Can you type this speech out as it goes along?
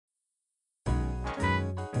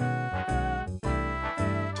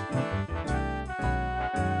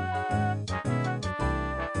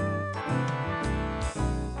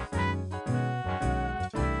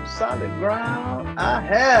solid ground, I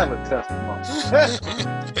have a testimony.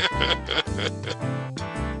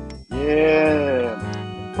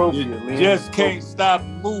 Yeah, appropriately. You just can't stop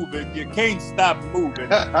moving. You can't stop moving.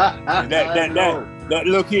 That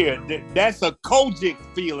look here, that's a Kojic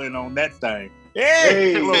feeling on that thing.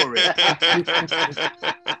 Hey, glory.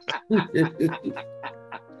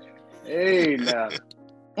 Hey, now.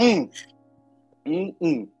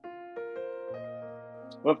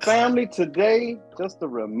 Well, family, today, just a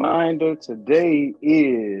reminder, today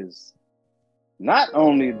is not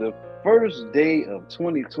only the first day of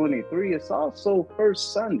 2023, it's also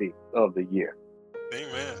first Sunday of the year.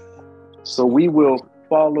 Amen. So we will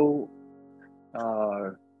follow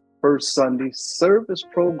our first Sunday service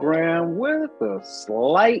program with a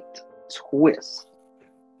slight twist.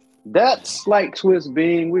 That slight twist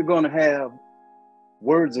being we're going to have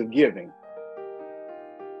words of giving.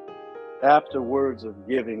 After words of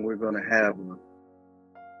giving, we're going to have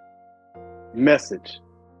a message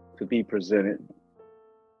to be presented,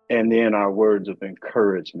 and then our words of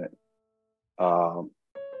encouragement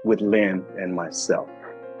with Lynn and myself.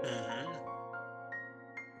 Mm-hmm.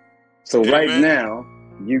 So Amen. Right now,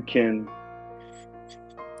 you can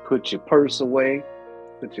put your purse away,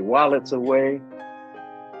 put your wallets away.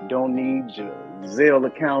 Don't need your Zelle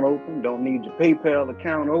account open. Don't need your PayPal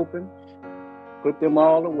account open. Put them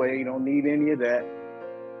all away. You don't need any of that.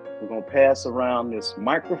 We're going to pass around this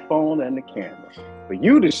microphone and the camera for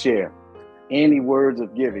you to share any words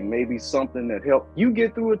of giving. Maybe something that helped you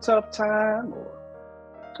get through a tough time, or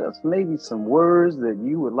just maybe some words that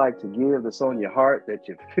you would like to give that's on your heart that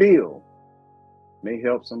you feel may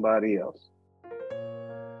help somebody else.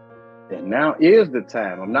 And now is the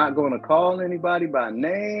time. I'm not going to call anybody by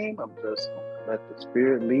name. I'm just going to let the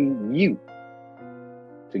Spirit lead you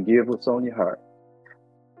to give what's on your heart.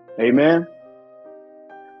 Amen.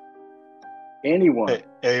 Anyone?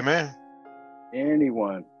 Amen.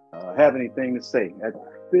 Anyone have anything to say at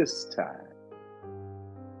this time?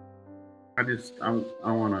 I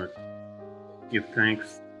want to give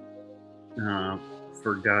thanks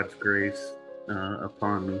for God's grace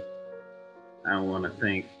upon me. I want to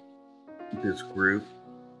thank this group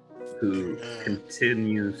who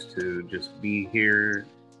continues to just be here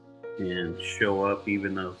and show up,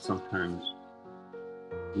 even though sometimes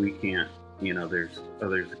we can't, there's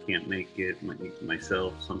others that can't make it,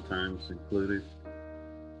 myself sometimes included.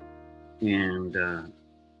 And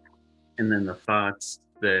then the thoughts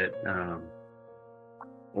that,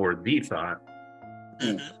 or the thought,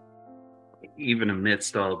 even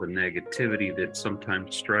amidst all the negativity that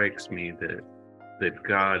sometimes strikes me, that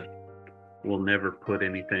God will never put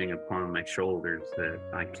anything upon my shoulders that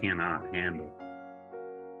I cannot handle.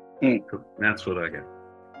 That's what I got.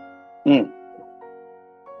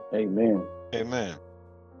 Amen. Amen.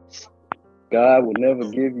 God will never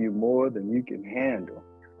give you more than you can handle.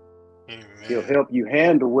 Amen. He'll help you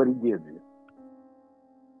handle what he gives you.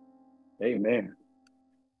 Amen.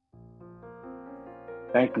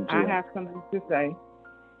 Thank you, Jill. I have something to say.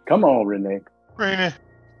 Come on, Renee. Renee.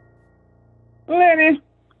 Lenny.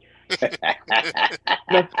 The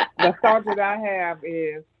thought that I have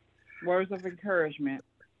is words of encouragement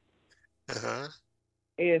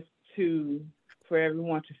is for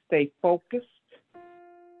everyone to stay focused.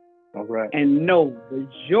 All right. And know the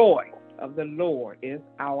joy of the Lord is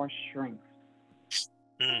our strength.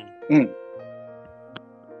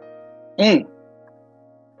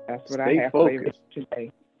 That's what I have for you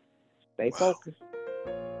today. Stay focused.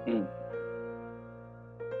 Amen.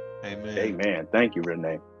 Amen. Thank you,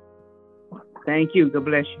 Renee. Thank you. God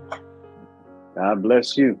bless you. God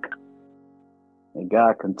bless you. And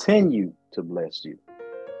God continue to bless you.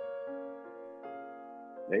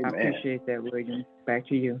 Amen. I appreciate that, William. Back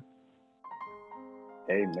to you.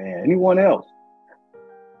 Amen. Anyone else?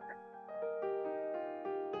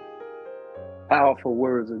 Powerful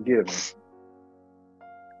words of giving.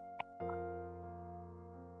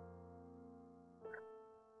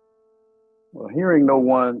 Well, hearing no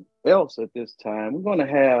one else at this time, we're going to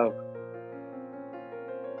have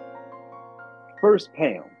first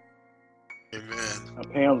Pam.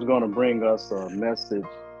 Amen. Pam's going to bring us a message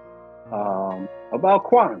about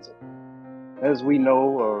Kwanzaa. As we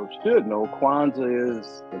know or should know, Kwanzaa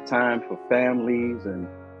is the time for families and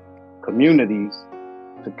communities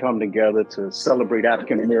to come together to celebrate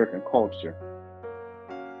African American culture.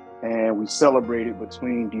 And we celebrate it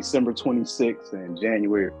between December 26th and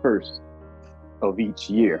January 1st of each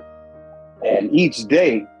year. And each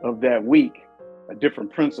day of that week, a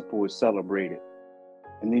different principle is celebrated.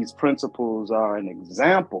 And these principles are an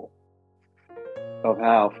example of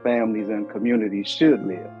how families and communities should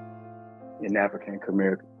live in African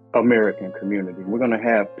American community. We're going to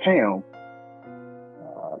have Pam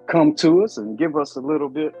come to us and give us a little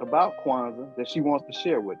bit about Kwanzaa that she wants to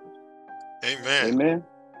share with us. Amen. Amen.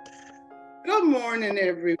 Good morning,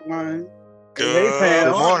 everyone. Hey,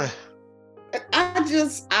 Pam. Good morning.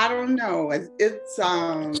 I don't know.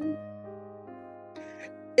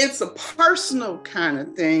 It's a personal kind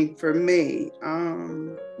of thing for me.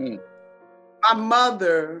 My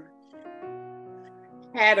mother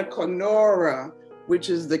had a menorah, which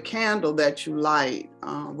is the candle that you light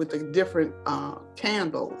with the different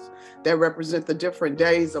candles that represent the different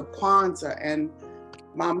days of Kwanzaa. And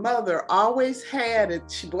my mother always had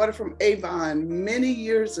it. She bought it from Avon many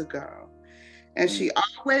years ago. And she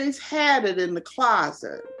always had it in the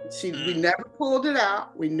closet. We never pulled it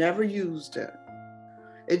out. We never used it.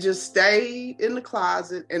 It just stayed in the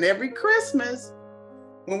closet. And every Christmas,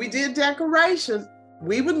 when we did decorations,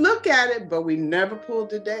 we would look at it, but we never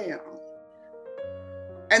pulled it down.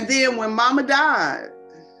 And then when Mama died,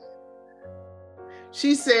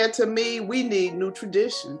 she said to me, we need new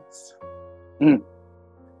traditions.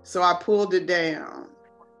 So I pulled it down.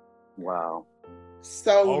 Wow.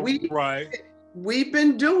 So right. We've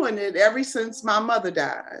been doing it ever since my mother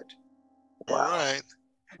died. All right.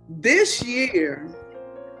 This year,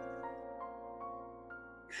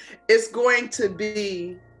 it's going to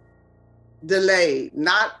be delayed,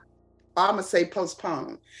 I'm going to say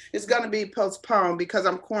postponed. It's going to be postponed because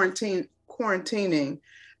I'm quarantining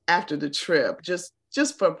after the trip, just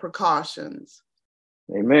for precautions.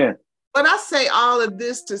 Amen. But I say all of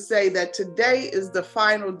this to say that today is the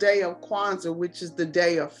final day of Kwanzaa, which is the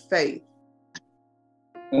day of faith,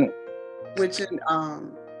 which in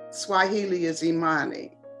Swahili is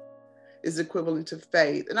Imani, is equivalent to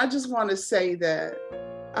faith. And I just want to say that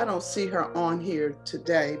I don't see her on here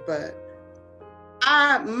today, but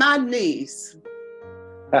my niece,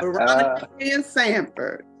 Veronica Ann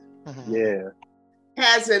Sanford,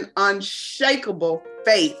 has an unshakable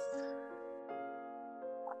faith,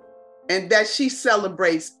 and that she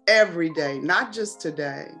celebrates every day, not just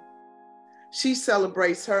today. She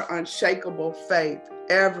celebrates her unshakable faith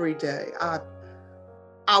every day. I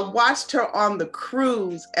watched her on the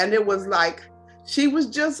cruise, and it was like, she was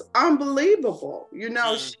just unbelievable. You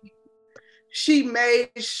know, she made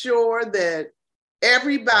sure that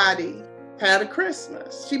everybody had a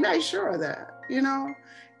Christmas. She made sure of that, you know,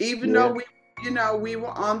 even though we were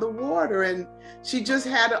on the water, and she just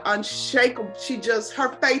had an unshakable, her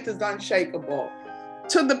faith is unshakable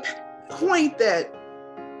to the point that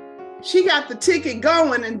she got the ticket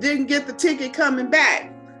going and didn't get the ticket coming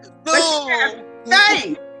back. No. But she had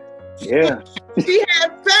faith. Yeah. She had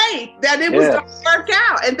faith that it was going to work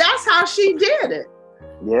out, and that's how she did it.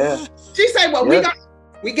 Yeah. She said, well, we got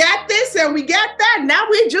this and we got that. Now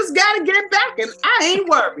we just got to get back, and I ain't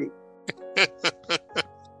worried.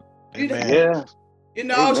 You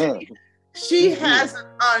know, she has an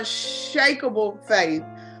unshakable faith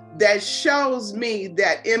that shows me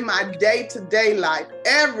that in my day-to-day life,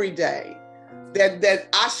 every day, that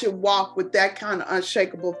I should walk with that kind of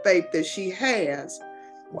unshakable faith that she has.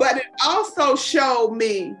 But it also showed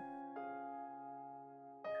me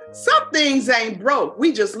some things ain't broke.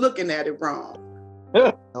 We just looking at it wrong.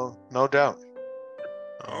 No doubt.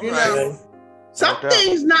 All right. Some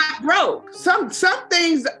things not broke. Some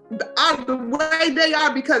things are the way they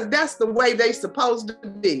are because that's the way they supposed to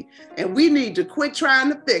be. And we need to quit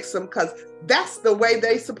trying to fix them because that's the way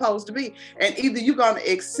they supposed to be. And either you're going to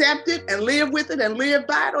accept it and live with it and live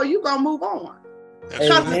by it, or you're going to move on.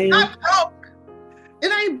 Because it's not broke. It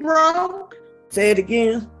ain't broke. Say it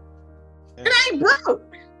again. It ain't broke.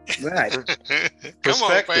 Right. Come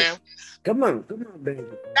on, fam. Come on, baby.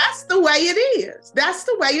 That's the way it is. That's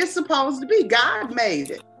the way it's supposed to be. God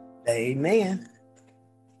made it. Amen.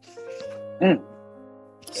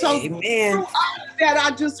 So Amen. Through all of that,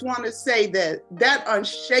 I just want to say that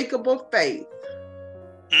unshakable faith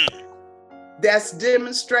that's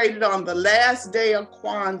demonstrated on the last day of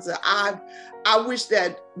Kwanzaa, I wish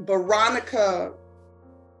that Veronica,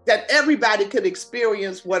 that everybody could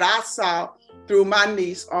experience what I saw through my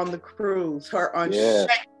niece on the cruise, her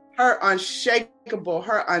unshakable,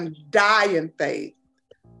 her undying faith.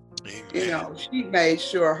 Amen. You know, she made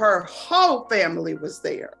sure her whole family was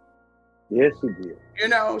there. Yes, she did. You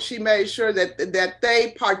know, she made sure that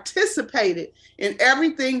they participated in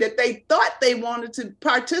everything that they thought they wanted to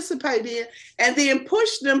participate in, and then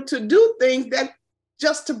pushed them to do things that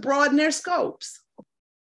just to broaden their scopes.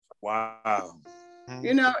 Wow.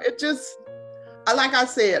 You know, it just, like I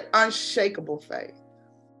said, unshakable faith.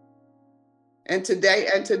 And today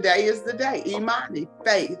is the day, Imani,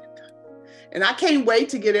 faith. And I can't wait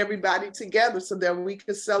to get everybody together so that we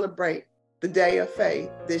can celebrate the day of faith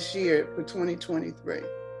this year for 2023.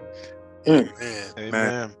 Amen.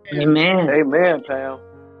 Amen. Amen. Amen, Pam.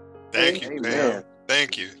 Thank you, Amen. Pam.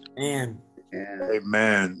 Thank you. Man, Yeah.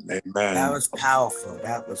 Amen. that Amen. was powerful.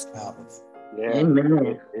 That was powerful. Yeah.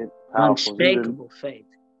 Amen. It's powerful. Unshakable faith.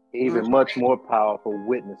 Even much more powerful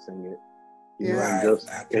witnessing it. You know, and Right. just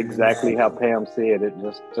I can exactly how imagine. Pam said it,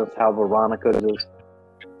 just how Veronica just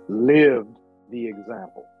lived the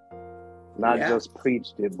example. Not Yeah. just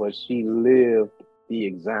preached it, but she lived the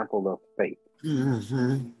example of faith.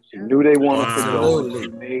 Mm-hmm. She knew they wanted to go, and Absolutely. she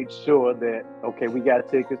made sure that, okay, we got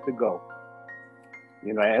tickets to go.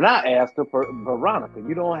 You know, and I asked her, for Veronica,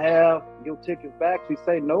 you don't have your tickets back? She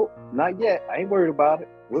said, nope, not yet. I ain't worried about it.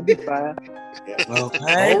 We'll be fine. Okay. All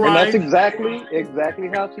And that's right. exactly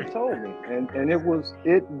how she told me. And it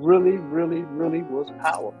really, really, really was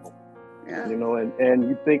powerful. Yeah. You know, and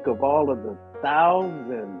you think of all of the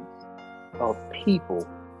thousands of people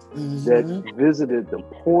that visited the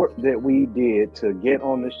port that we did to get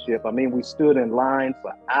on the ship. I mean, we stood in line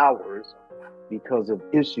for hours because of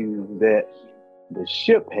issues that the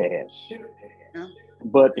ship had. Yeah.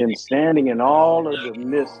 But in standing in all of the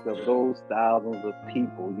midst of those thousands of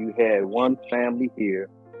people, you had one family here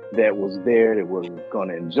that was there that was going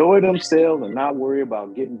to enjoy themselves and not worry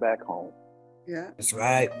about getting back home. Yeah. That's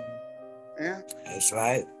right. Yeah. That's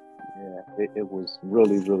right. Yeah, it was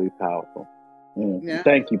really, really powerful. Yeah.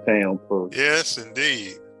 Thank you, Pam, for Yes,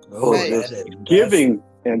 indeed. Oh, Hey. just that is giving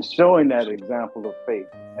and showing that example of faith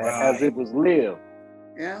as right. it was lived,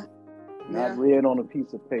 Yeah. not Yeah. read on a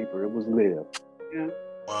piece of paper. It was lived. Yeah.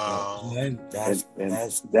 Wow. That's And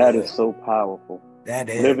that's that good. is so powerful. That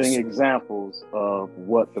is Living examples of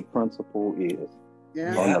what the principle is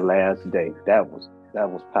Yeah. on the last day. That was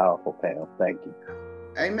powerful, Pam. Thank you.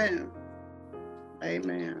 Amen.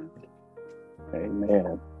 Amen.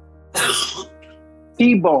 Amen.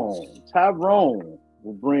 T-Bone, Tyrone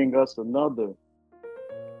will bring us another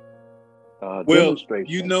Well, demonstration.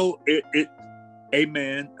 you know,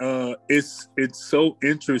 amen. It's so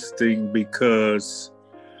interesting because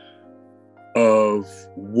of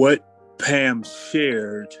what Pam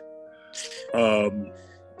shared,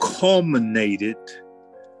 culminated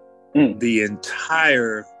the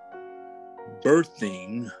entire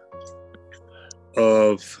birthing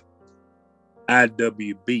of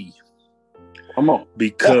IWB. Come on.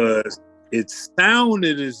 Because it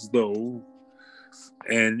sounded as though,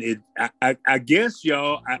 and I guess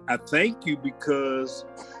y'all, I thank you, because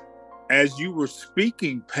as you were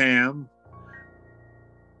speaking, Pam,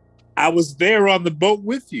 I was there on the boat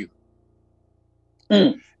with you.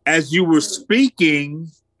 As you were speaking,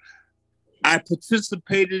 I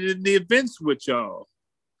participated in the events with y'all.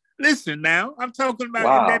 Listen now, I'm talking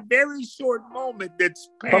about in that very short moment that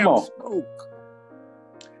Pam spoke.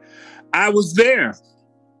 I was there.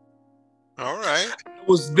 All right. I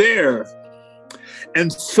was there.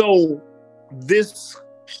 And so this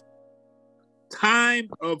time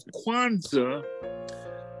of Kwanzaa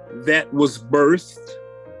that was birthed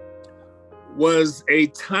was a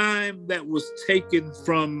time that was taken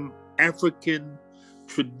from African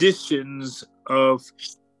traditions of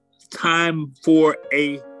time for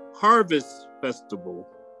a harvest festival.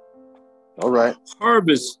 All right.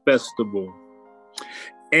 Harvest festival.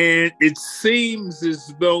 And it seems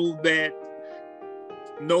as though that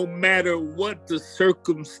no matter what the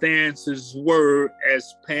circumstances were,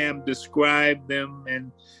 as Pam described them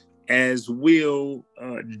and as Will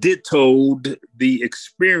dittoed the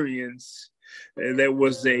experience, there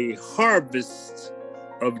was a harvest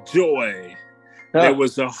of joy. There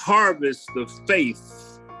was a harvest of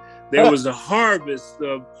faith. There was a harvest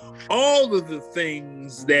of all of the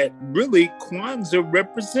things that really Kwanzaa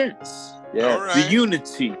represents. Yeah. All right. The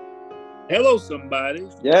unity. Hello, somebody.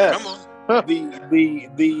 Yeah. Come on.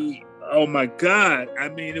 The oh my God. I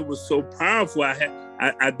mean, it was so powerful.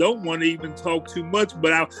 I don't want to even talk too much,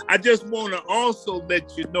 but I just want to also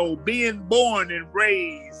let you know, being born and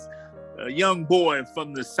raised a young boy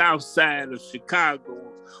from the south side of Chicago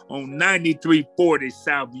on 9340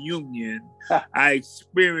 South Union, I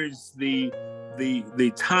experienced the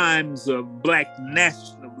times of Black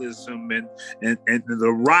nationalism and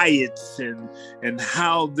the riots and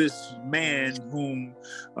how this man whom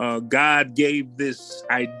God gave this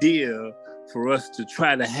idea for us to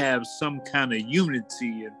try to have some kind of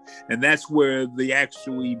unity, and that's where the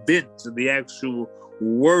actual events and the actual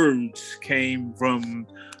words came from,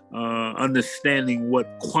 understanding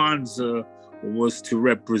what Kwanzaa was to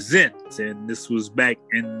represent. And this was back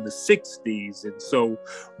in the 60s. And so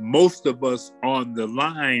most of us on the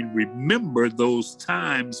line remember those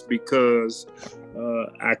times, because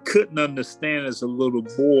I couldn't understand as a little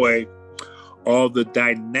boy all the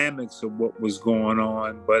dynamics of what was going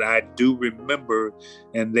on, but I do remember,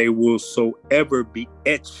 and they will so ever be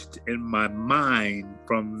etched in my mind,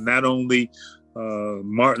 from not only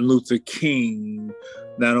Martin Luther King,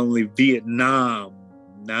 not only Vietnam,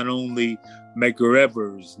 not only Medgar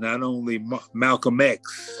Evers, not only Malcolm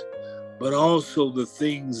X, but also the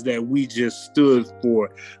things that we just stood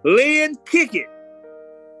for. Lay and kick it.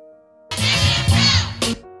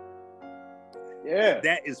 Yeah.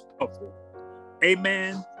 That is powerful.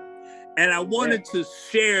 Amen. And I wanted to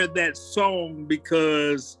share that song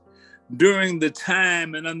because during the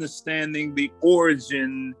time and understanding the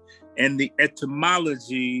origin and the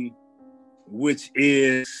etymology, which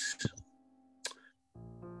is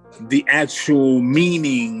the actual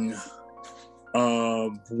meaning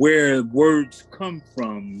of where words come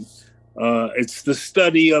from, it's the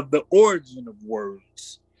study of the origin of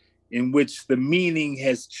words, in which the meaning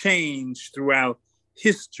has changed throughout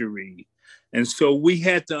history. And so we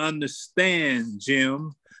had to understand,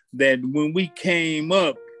 Jim, that when we came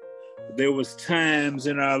up, there was times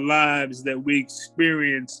in our lives that we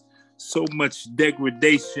experienced so much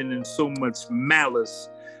degradation and so much malice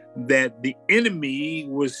that the enemy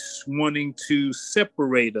was wanting to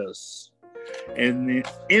separate us. And the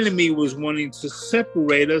enemy was wanting to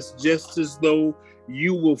separate us, just as though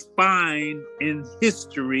you will find in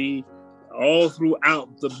history all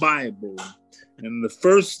throughout the Bible. And the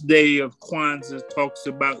first day of Kwanzaa talks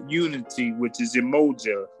about unity, which is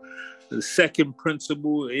Umoja. The second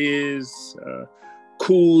principle is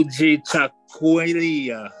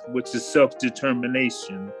Kujichakwlia, which is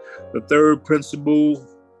self-determination. The third principle,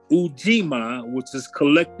 Ujima, which is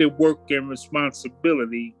collective work and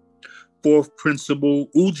responsibility. Fourth principle,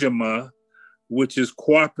 Ujima, which is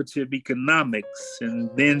cooperative economics. And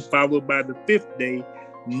then followed by the fifth day,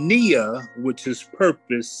 Nia, which is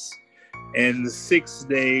purpose. And the sixth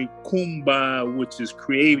day, Kumba, which is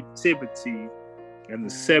creativity. And the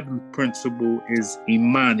seventh principle is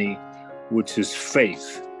Imani, which is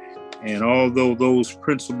faith. And although those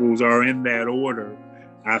principles are in that order,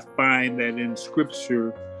 I find that in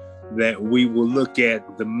scripture that we will look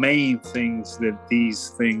at the main things that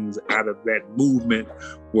these things out of that movement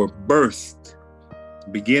were birthed,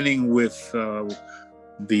 beginning with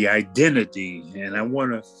the identity. And I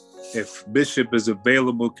want to, if Bishop is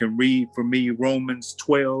available, can read for me Romans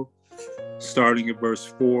 12, starting at verse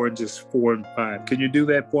 4 and just 4 and 5. Can you do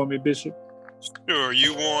that for me, Bishop? Sure.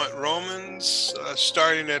 You want Romans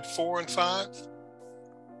starting at 4 and 5?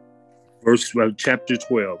 Chapter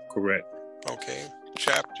 12, correct. Okay.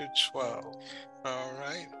 Chapter 12. All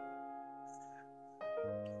right.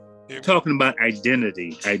 Talking about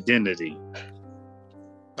identity.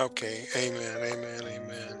 Okay.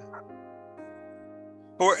 Amen.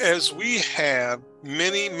 For as we have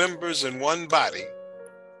many members in one body,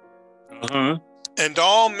 and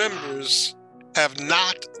all members have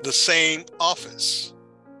not the same office,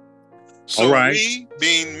 so we,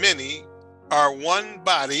 being many, are one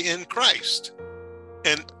body in Christ,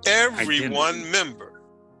 and every one member,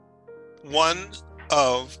 one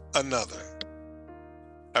of another.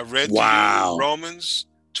 I read to you Romans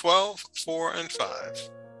 12, 4 and 5.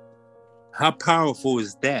 How powerful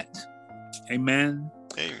is that? Amen.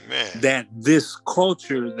 Amen. That this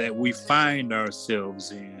culture that we find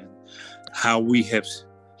ourselves in, how the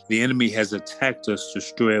enemy has attacked us to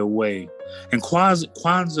stray away. And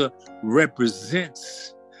Kwanzaa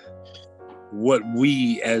represents what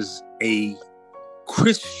we as a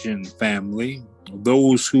Christian family,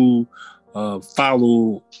 those who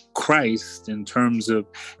follow Christ in terms of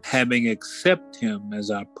having accept him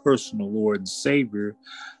as our personal Lord and Savior,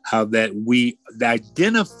 how that we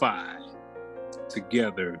identify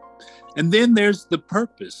together. And then there's the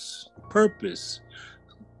purpose.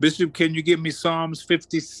 Bishop, can you give me Psalms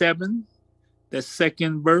 57, that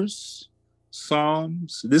second verse?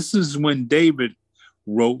 Psalms. This is when David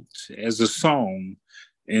wrote as a song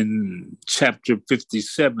in chapter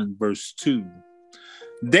 57, verse 2.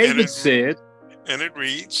 David said, and it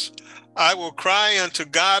reads, I will cry unto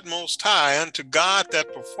God Most High, unto God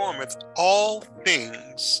that performeth all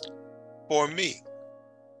things for me.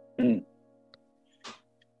 Amen.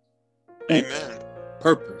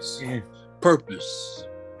 Purpose.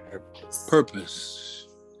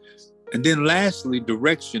 And then lastly,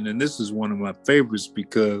 direction. And this is one of my favorites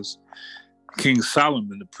because King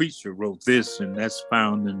Solomon, the preacher, wrote this, and that's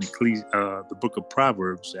found in the book of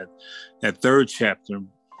Proverbs. That third chapter,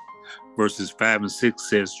 verses 5 and 6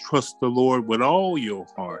 says, trust the Lord with all your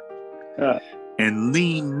heart and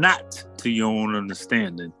lean not to your own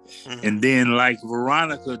understanding. And then, like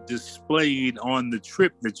Veronica displayed on the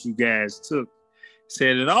trip that you guys took,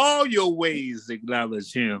 said, in all your ways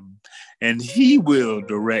acknowledge him, and he will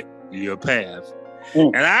direct your path.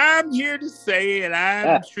 And I'm here to say, and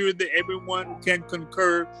I'm sure that everyone can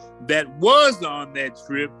concur that was on that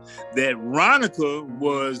trip, that Ronica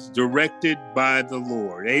was directed by the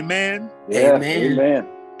Lord. Amen? Yeah, Amen.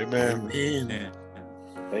 Amen. Amen.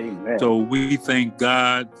 Amen. So we thank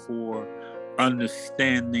God for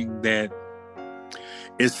understanding that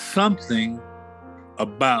it's something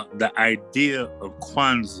about the idea of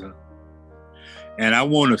Kwanzaa. And I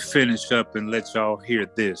want to finish up and let y'all hear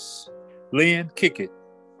this. Lynn, kick it.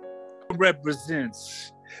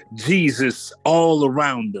 Represents Jesus all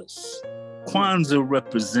around us. Kwanzaa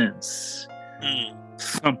represents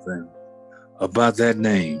something about that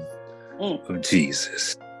name of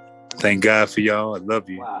Jesus. Thank God for y'all. I love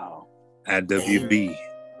you. Wow. IWB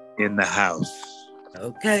in the house.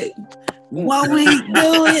 Okay. What we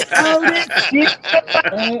doing, Otis?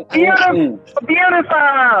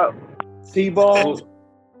 Beautiful.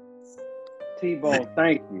 T-Bone,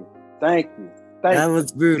 thank you. That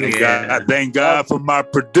was brutal. I thank God for my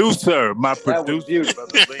producer. That was beautiful.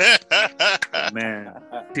 Man.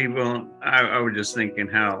 T-Bone, I was just thinking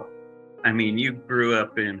how, I mean, you grew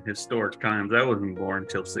up in historic times. I wasn't born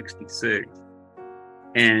until 66.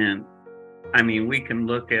 And I mean, we can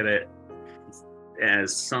look at it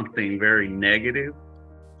as something very negative,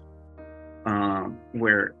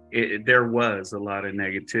 where there was a lot of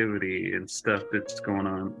negativity and stuff that's going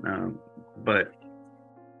on. But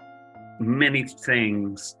many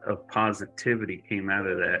things of positivity came out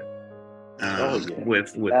of that, with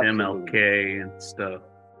Absolutely. MLK and stuff.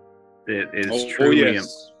 That is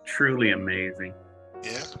truly amazing.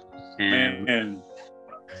 Yeah. And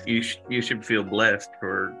you should feel blessed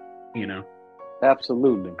for,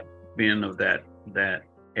 Absolutely. being of that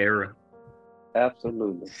era.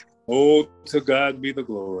 Absolutely. Oh, to God be the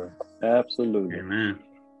glory. Absolutely. Amen.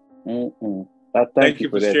 I thank you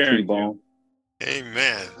for that, sharing, T-Bone.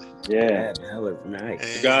 Amen. Yeah. That was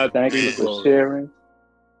nice. God, Thank be you the for glory. sharing.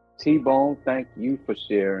 T-Bone, thank you for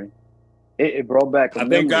sharing. It brought back a I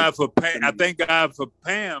memory. thank God for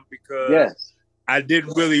Pam because Yes. I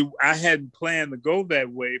hadn't planned to go that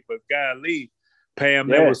way, but golly, Pam,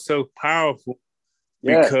 that Yes. was so powerful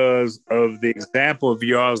Yes. because of the example of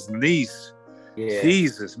y'all's niece. Yeah.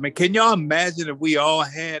 Jesus, man, can y'all imagine if we all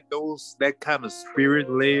had that kind of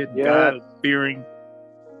spirit-led, Yes. God-fearing,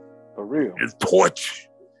 For real. and torch,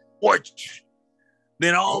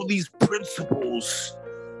 then all these principles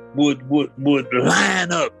would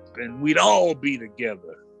line up and we'd all be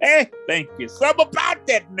together. Hey, thank you. Something about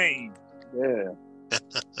that name. Yeah.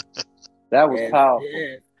 That was Yes, powerful.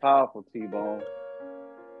 yes. Powerful, T-Bone.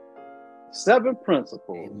 7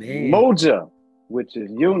 principles. Amen. Moja, which is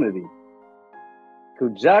unity.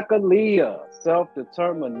 Kujakalia,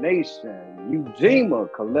 self-determination. Ujima,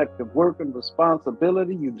 collective work and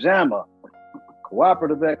responsibility. Ujama,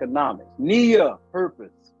 cooperative economics. Nia,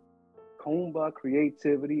 purpose. Kumba,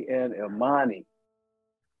 creativity. And Imani,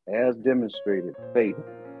 as demonstrated, faith.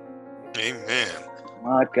 Amen.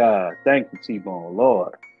 My God. Thank you, T-Bone.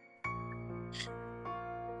 Lord.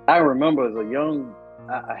 I remember as a young,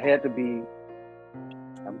 I had to be,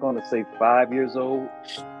 I'm going to say 5 years old,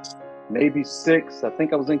 maybe 6. I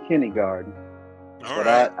think I was in kindergarten. All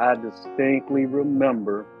right. I distinctly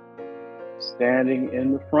remember standing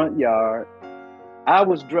in the front yard. I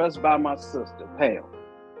was dressed by my sister, Pam.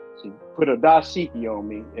 She put a dashiki on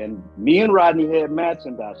me, and me and Rodney had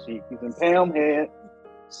matching dashikis, and Pam had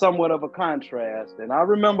somewhat of a contrast. And I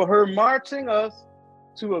remember her marching us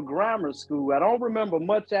to a grammar school. I don't remember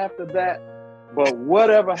much after that, but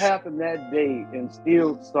whatever happened that day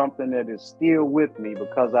instilled something that is still with me,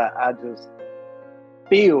 because I just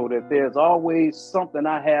feel that there's always something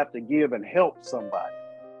I have to give and help somebody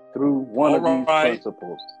through one of these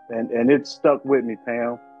principles. And it stuck with me,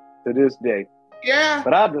 Pam, to this day. Yeah.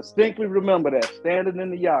 But I distinctly remember that, standing in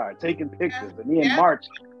the yard, taking pictures, and then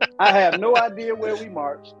marching. I have no idea where we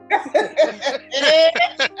marched.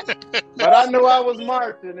 But I know I was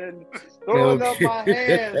marching and throwing up my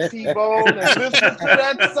hands, T-Bone, and listening to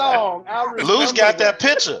that song. Lou's got that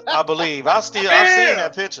picture, I believe. I've seen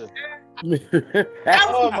that picture.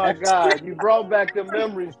 Oh my God, you brought back the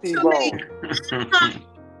memories, T-Bone.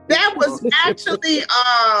 That was actually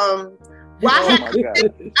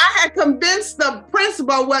I had convinced the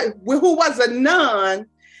principal, who was a nun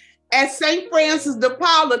at St. Francis de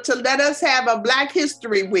Paula, to let us have a Black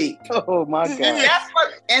History Week. Oh my God.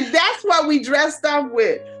 That's what we dressed up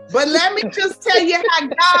with. But let me just tell you how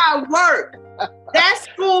God worked. That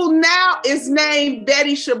school now is named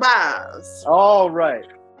Betty Shabazz. All right.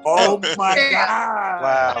 Oh my God.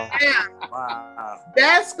 Wow. Yeah. Wow.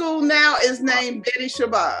 That school now is named Betty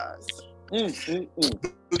Shabazz.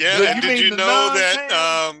 Yeah, and did you know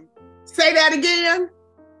that? Say that again.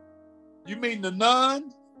 You mean the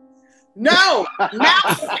nun? No,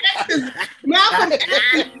 Malcolm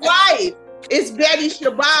X's wife is Betty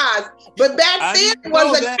Shabazz, but back then it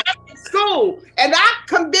was a Catholic school, and I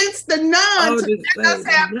convinced the nun to let us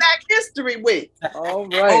have Black History Week. All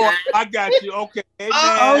right. Oh, I got you. Okay.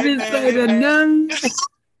 Say the nun.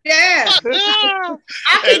 Yeah.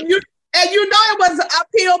 And you know it was an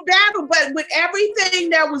uphill battle, but with everything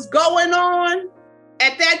that was going on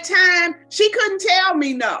at that time, she couldn't tell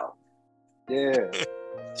me no. Yeah.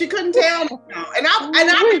 She couldn't tell me no. And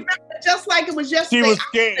I remember just like it was yesterday. She was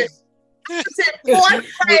scared. I was in fourth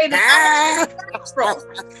grade.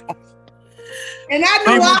 And I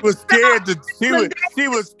knew she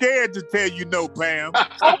was scared to tell you no, Pam.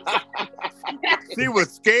 She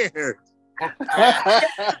was scared. Say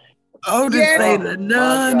the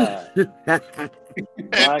nun.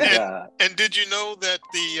 And did you know that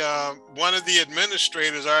the one of the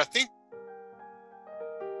administrators, I think,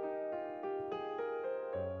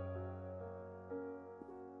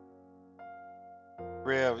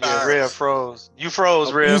 Rev froze. You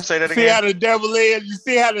froze, Rev. Say that again. See how the devil is? You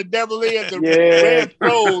see how the devil is? The Rev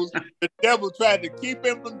froze. The devil tried to keep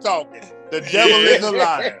him from talking. The devil is a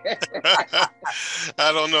liar.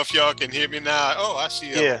 I don't know if y'all can hear me now. Oh, I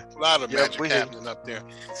see a lot of magic happening up there.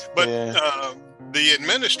 But the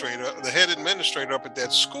administrator, the head administrator up at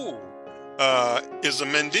that school, is a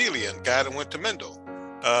Mendelian guy that went to Mendel,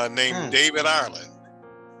 named David Ireland.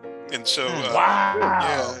 And so,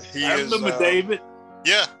 he I remember David.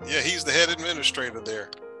 Yeah, he's the head administrator there.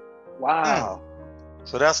 Wow.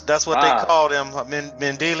 So that's what they call them,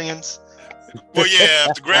 Mendelians. Well, yeah,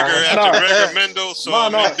 after Gregor Mendel, so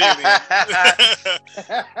Mendelian.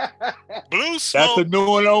 Blue smoke. That's a new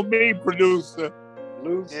one on me, producer.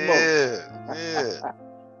 Blue smoke. Yeah.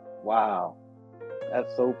 Wow.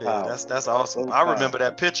 That's so powerful. Yeah, that's awesome. So I remember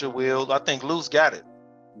that picture, Will. I think Luce got it.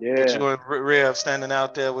 Yeah. You and Rev standing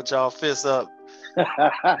out there with y'all fists up.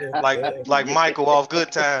 like Michael off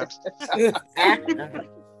Good Times.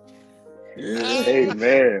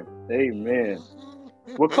 Amen.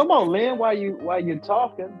 Well, come on, Lynn. While you're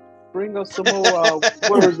talking, bring us some more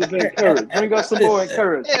words of encouragement. Bring us some more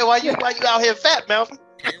encouragement. Yeah, why you out here fat mouthing?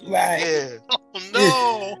 Right. Yeah. Oh,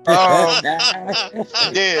 no.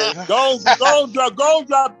 Yeah. Go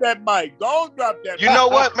drop that mic. Go drop that mic. You know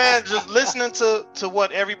what, man? Just listening to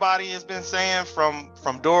what everybody has been saying,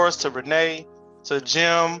 from Doris to Renee to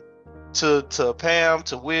Jim to Pam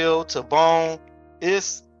to Will to Bone,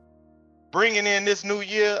 it's bringing in this new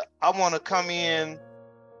year. I want to come in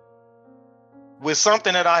with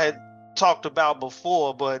something that I had talked about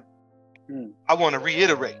before, but I want to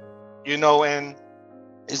reiterate, and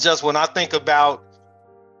it's just when I think about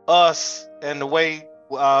us and the way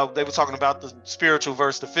they were talking about the spiritual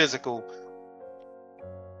versus the physical,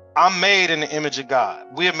 I'm made in the image of God.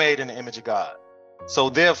 We're made in the image of God.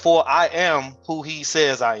 So therefore, I am who he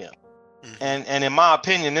says I am. And in my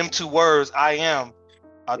opinion, them two words, I am,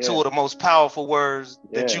 are two of the most powerful words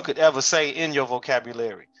that you could ever say in your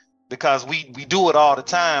vocabulary. Because we do it all the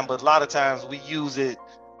time, but a lot of times we use it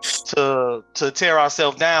to tear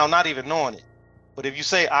ourselves down, not even knowing it. But if you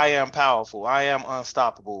say, I am powerful, I am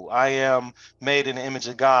unstoppable, I am made in the image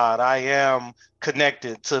of God, I am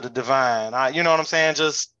connected to the divine, you know what I'm saying?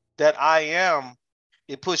 Just that I am,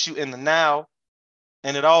 it puts you in the now,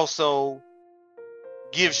 and it also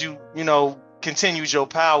gives you, continues your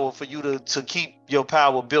power for you to keep your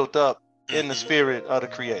power built up in the spirit of the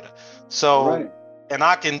creator. So, and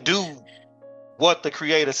I can do what the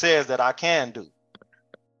creator says that I can do.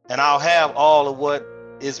 And I'll have all of what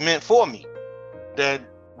is meant for me, that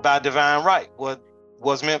by divine right. What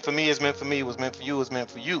was meant for me is meant for me, was meant for you is meant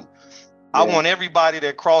for you. I want everybody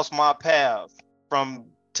that crossed my path from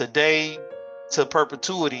today to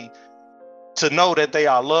perpetuity to know that they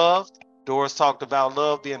are loved. Doris talked about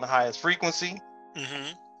love being the highest frequency.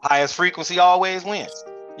 Highest frequency always wins.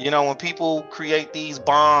 When people create these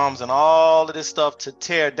bombs and all of this stuff to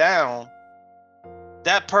tear down,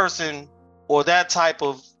 that person or that type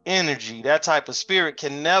of energy, that type of spirit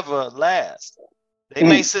can never last. They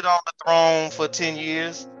may sit on the throne for 10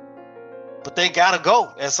 years, but they gotta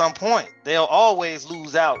go at some point. They'll always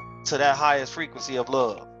lose out to that highest frequency of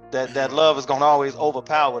love. That love is gonna always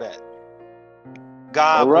overpower that.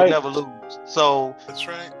 God will never lose. So that's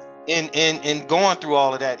right. In going through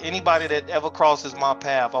all of that, anybody that ever crosses my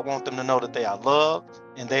path, I want them to know that they are loved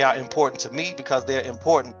and they are important to me because they're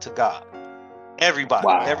important to God. Everybody,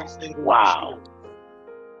 every single one.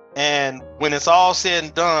 And when it's all said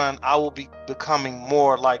and done, I will be becoming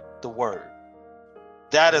more like the word.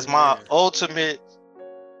 that is my ultimate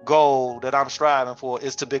goal that I'm striving for,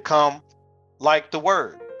 is to become like the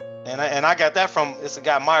Word. And I got that from, it's a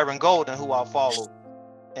guy, Myron Golden, who I follow,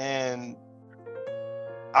 and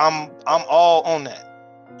I'm all on that.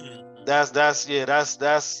 That's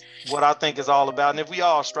what I think is all about. And if we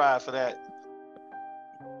all strive for that,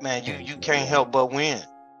 man, you can't help but win.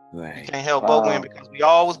 Right. You can't help but win, because we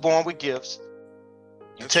all was born with gifts.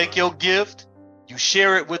 You take your gift, you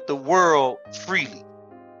share it with the world freely.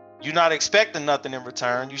 You're not expecting nothing in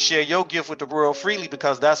return. You share your gift with the world freely,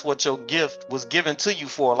 because that's what your gift was given to you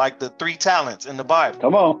for, like the 3 talents in the Bible.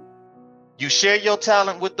 Come on. You share your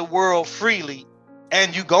talent with the world freely,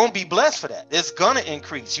 and you're going to be blessed for that. It's going to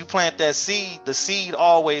increase. You plant that seed, the seed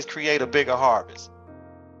always create a bigger harvest.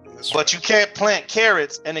 But you can't plant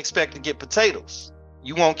carrots and expect to get potatoes.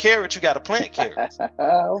 You want carrots, you got to plant carrots.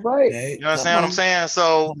 All right. You understand what I'm saying?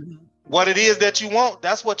 So what it is that you want,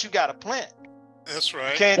 that's what you got to plant. That's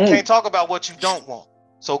right. Can't talk about what you don't want.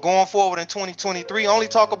 So going forward in 2023, only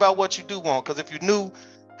talk about what you do want. Because if you knew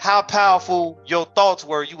how powerful your thoughts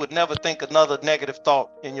were, you would never think another negative thought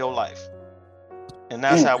in your life. And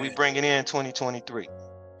that's how we bring it in 2023.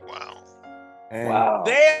 Wow. Wow.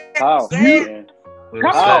 There. Come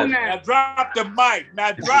on now. Now drop the mic.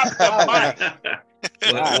 Now drop the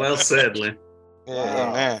mic. Well said, Lynn.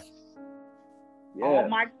 Yeah, man. Yeah. All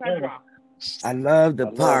mics are dropped. I love the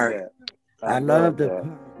part. I love the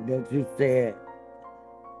part that you said.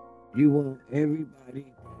 You want everybody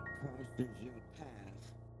that crosses your path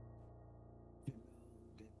to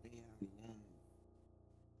know that they are loved.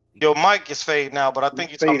 Your mic is fading now, but I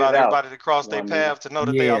think you're talking about everybody that cross their path to know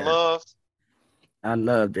that they are loved. I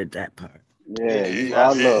loved it, that part. Yeah, you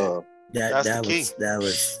are loved. That's the key. That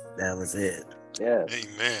was it. Yes.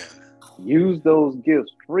 Amen. Use those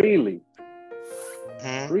gifts freely.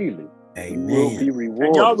 Freely. Amen. You will be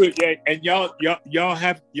rewarded. And y'all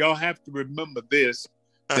have to remember this,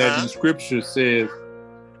 that in Scripture says.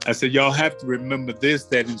 I said y'all have to remember this,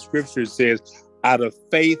 that in Scripture says, out of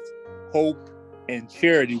faith, hope, and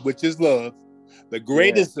charity, which is love, the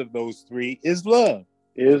greatest of those 3 is love.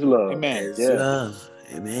 Is love. Amen. It's love.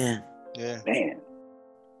 Amen. Yeah. Man.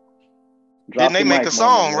 Didn't they make a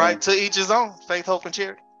song, right? To each his own. Faith, hope, and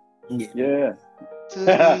charity. Yeah.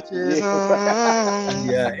 To each his own.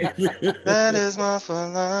 Yeah. That is my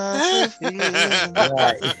philosophy.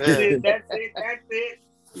 Right. That's it.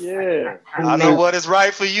 Yeah. I know what is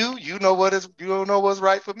right for you. You don't know what's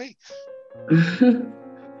right for me.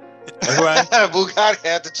 Right. Bugatti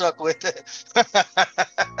had to chuckle with that.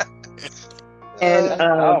 And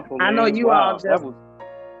Powerful, I know man. you Wow, all just. that was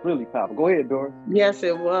really powerful. Go ahead, Doris. Yes,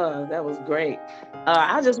 it was. That was great.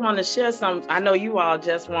 I just want to share some. I know you all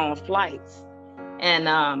just were on flights, and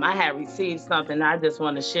I had received something. I just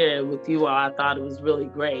want to share it with you all. I thought it was really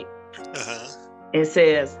great. It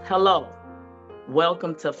says, "Hello,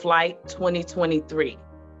 welcome to Flight 2023.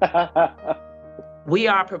 We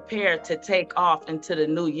are prepared to take off into the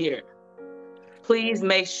new year. Please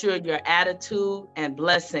make sure your attitude and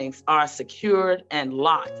blessings are secured and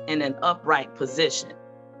locked in an upright position.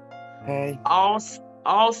 Okay.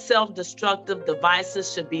 All self-destructive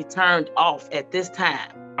devices should be turned off at this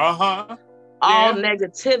time. All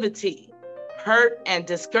negativity, hurt, and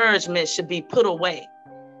discouragement should be put away.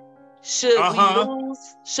 Should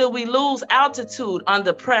we lose altitude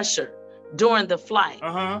under pressure during the flight,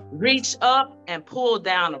 reach up and pull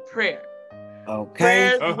down a prayer.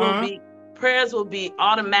 Okay. Prayers will be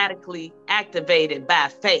automatically activated by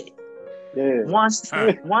faith. Yeah. Once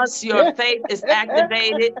your faith is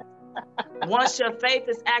activated,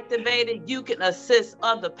 you can assist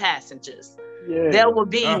other passengers. Yeah. There will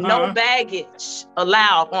be no baggage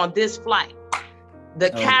allowed on this flight. The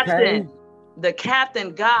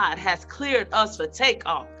captain God has cleared us for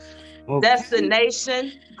takeoff.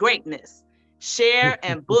 Destination greatness. Share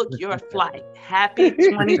and book your flight. Happy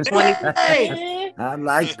 2023. I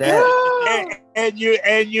like that. And you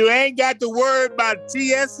ain't got to worry about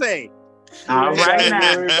TSA. All right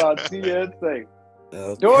now. Worry about TSA.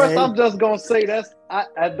 Okay. Doris, I'm just gonna say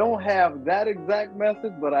I don't have that exact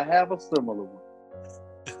message, but I have a similar one.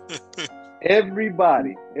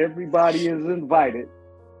 Everybody is invited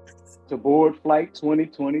to board flight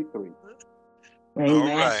 2023. Amen.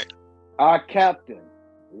 All right. Our captain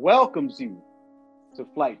welcomes you to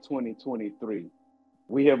flight 2023.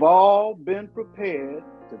 We have all been prepared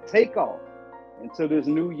to take off into this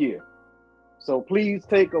new year. So please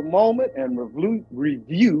take a moment and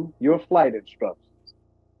review your flight instructions.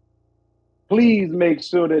 Please make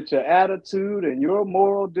sure that your attitude and your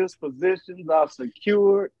moral dispositions are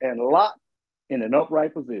secured and locked in an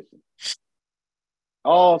upright position.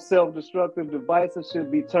 All self-destructive devices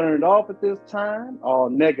should be turned off at this time. All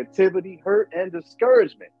negativity, hurt, and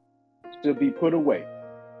discouragement should be put away.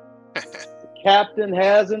 The captain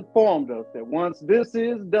has informed us that once this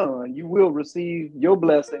is done, you will receive your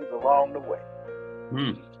blessings along the way.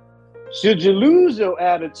 Should you lose your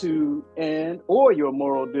attitude or your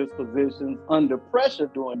moral dispositions under pressure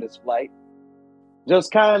during this flight,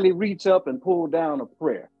 just kindly reach up and pull down a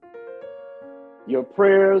prayer. Your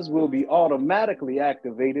prayers will be automatically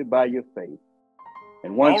activated by your faith.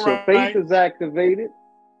 And once your faith is activated,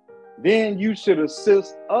 then you should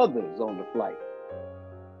assist others on the flight.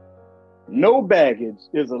 No baggage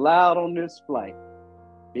is allowed on this flight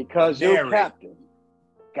because your captain,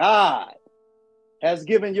 God, has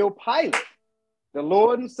given your pilot, the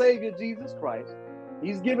Lord and Savior Jesus Christ,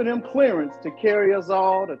 he's given him clearance to carry us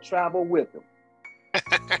all to travel with him.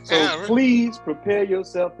 So please prepare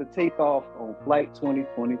yourself to take off on Flight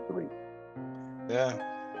 2023.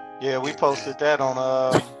 Yeah, we posted that on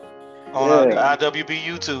the IWB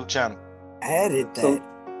YouTube channel. Added that. So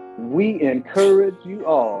we encourage you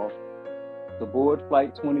all to board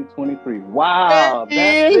Flight 2023. Wow,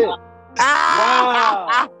 that's it.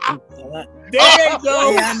 Wow. There they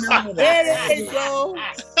go. There they go.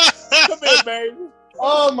 Come here, baby.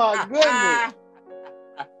 Oh my goodness.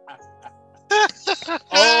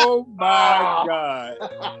 Oh my God.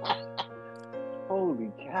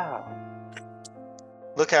 Holy cow.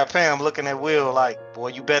 Look how Pam looking at Will like, boy,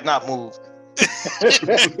 you better not move.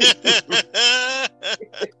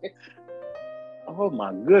 Oh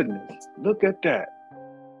my goodness. Look at that.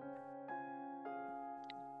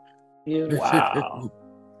 Wow.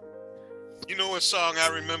 You know what song I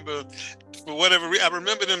remember, for whatever reason, I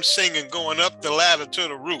remember them singing Going Up the Ladder to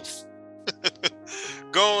the Roof.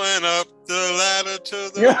 Going up the ladder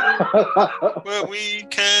to the roof where we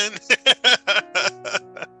can.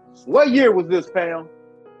 What year was this, Pam?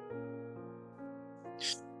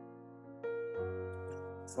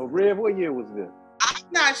 Oh, Rev, what year was this? I'm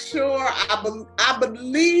not sure. I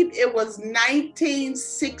believe it was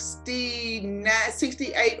 1969,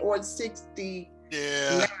 68 or 60.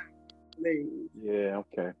 Yeah. Yeah,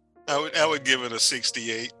 okay. I would give it a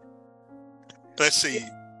 68. Let's see.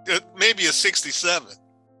 Maybe a 67.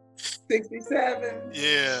 67.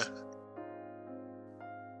 Yeah.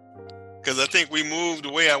 Because I think we moved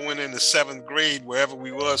away. I went into 7th grade, wherever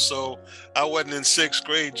we were, so I wasn't in 6th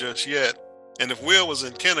grade just yet. And if Will was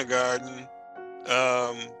in kindergarten,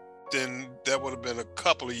 then that would have been a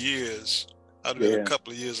couple of years. I'd have been a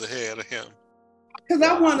couple of years ahead of him. Because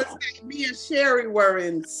I want to say me and Sherry were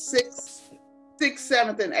in 6th,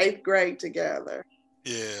 7th, and 8th grade together.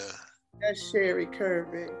 Yeah. That's Sherry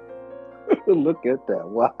Kirby. Look at that.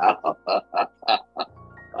 Wow.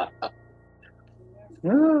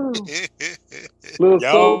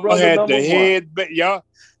 Y'all had the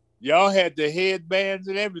y'all had the headbands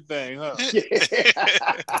and everything, huh?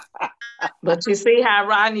 But you see how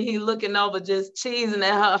Rodney, he looking over just cheesing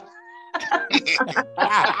at her.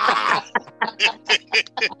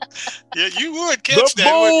 Yeah, you would catch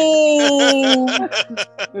that.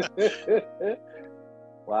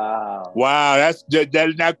 Wow. Wow, that's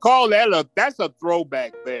that. Now call that that's a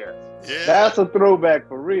throwback there. Yeah, that's a throwback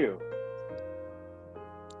for real.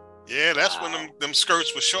 Yeah, that's when them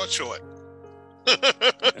skirts were short.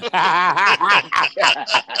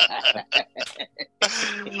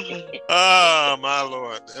 Oh my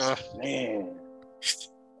Lord. Man.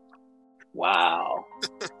 Wow.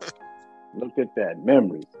 Look at that.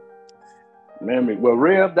 Memory. Well,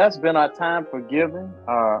 Rev, that's been our time for giving,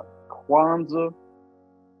 our Kwanzaa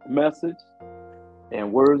message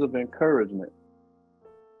and words of encouragement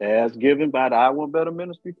as given by the I Want Better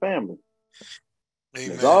Ministry family.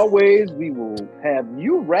 Amen. As always, we will have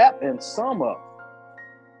you wrap and sum up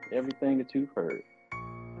everything that you've heard.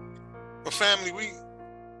 Well, family,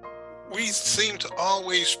 we seem to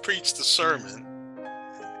always preach the sermon,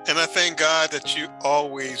 and I thank God that you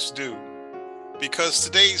always do, because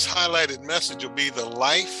today's highlighted message will be the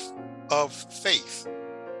life of faith.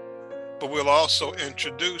 But we'll also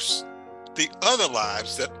introduce the other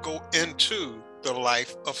lives that go into the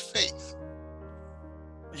life of faith.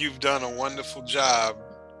 You've done a wonderful job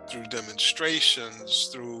through demonstrations,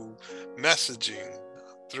 through messaging,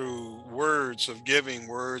 through words of giving,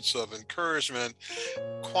 words of encouragement,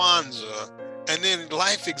 Kwanzaa, and then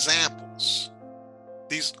life examples.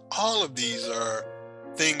 All of these are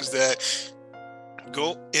things that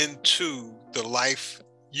go into the life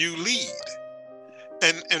you lead.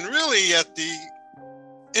 And really at the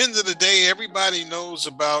end of the day, everybody knows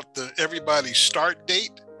about everybody's start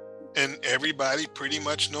date, and everybody pretty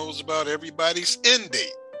much knows about everybody's end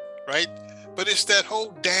date, right? But it's that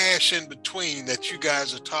whole dash in between that you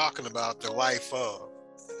guys are talking about, the life of.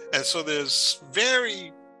 And so there's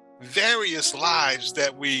various lives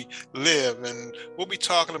that we live, and we'll be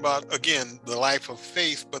talking about, again, the life of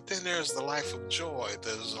faith, but then there's the life of joy,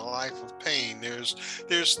 there's a life of pain, there's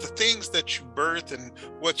the things that you birth and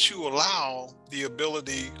what you allow the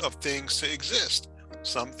ability of things to exist.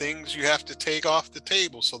 Some things you have to take off the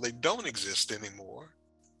table so they don't exist anymore,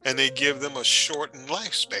 and they give them a shortened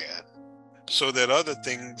lifespan so that other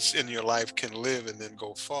things in your life can live and then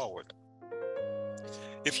go forward.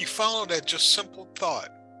 If you follow that just simple thought,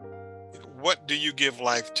 what do you give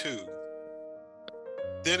life to?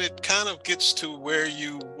 Then it kind of gets to where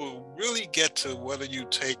you will really get to whether you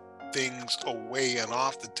take things away and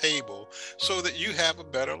off the table so that you have a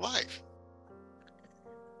better life.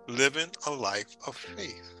 Living a life of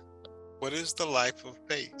faith. What is the life of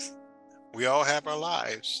faith? We all have our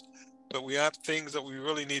lives, but we have things that we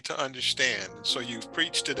really need to understand. And so you've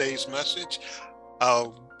preached today's message.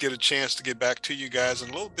 I'll get a chance to get back to you guys in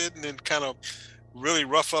a little bit and then kind of really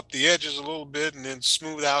rough up the edges a little bit and then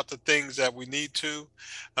smooth out the things that we need to,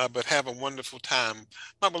 but have a wonderful time.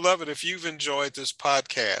 My beloved, if you've enjoyed this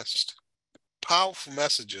podcast, powerful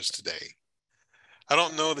messages today. I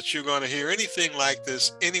don't know that you're going to hear anything like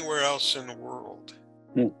this anywhere else in the world,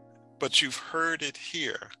 but you've heard it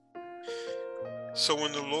here. So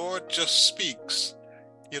when the Lord just speaks,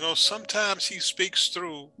 sometimes he speaks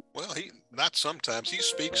through, he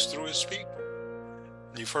speaks through his people.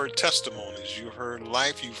 You've heard testimonies, you've heard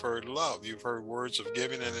life, you've heard love, you've heard words of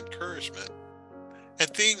giving and encouragement, and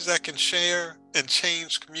things that can share and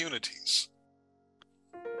change communities.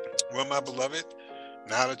 Well, my beloved,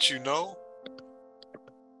 now that you know,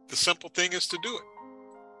 the simple thing is to do it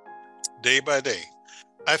day by day.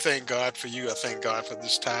 I thank God for you. I thank God for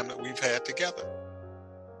this time that we've had together.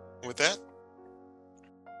 With that,